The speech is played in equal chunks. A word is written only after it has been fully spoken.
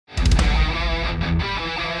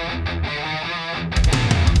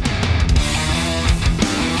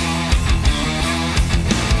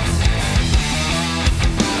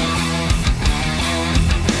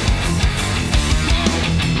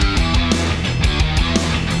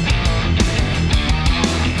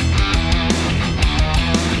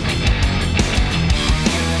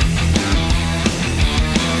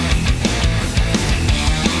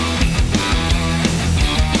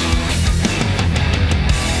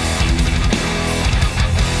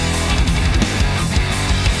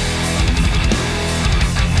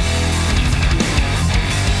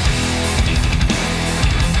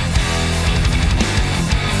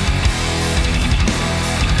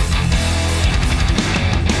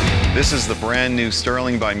This is the brand new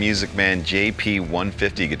Sterling by Music Man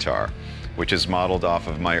JP150 guitar, which is modeled off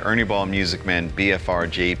of my Ernie Ball Music Man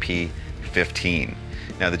BFR JP15.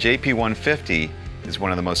 Now the JP150 is one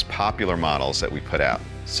of the most popular models that we put out.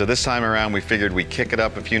 So this time around we figured we'd kick it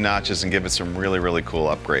up a few notches and give it some really cool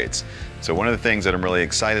upgrades. So one of the things that I'm really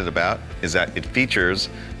excited about is that it features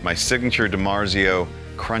my signature DiMarzio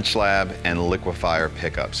Crunch Lab and Liquefier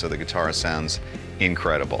pickup, so the guitar sounds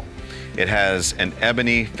incredible. It has an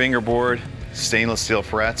ebony fingerboard, stainless steel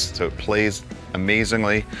frets, so it plays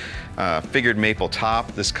amazingly. Figured maple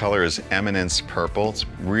top. This color is Eminence Purple. It's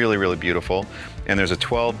really beautiful. And there's a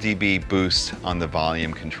 12 dB boost on the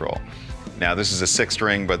volume control. Now this is a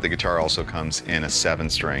 6-string, but the guitar also comes in a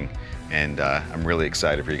 7-string, and I'm really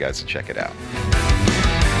excited for you guys to check it out.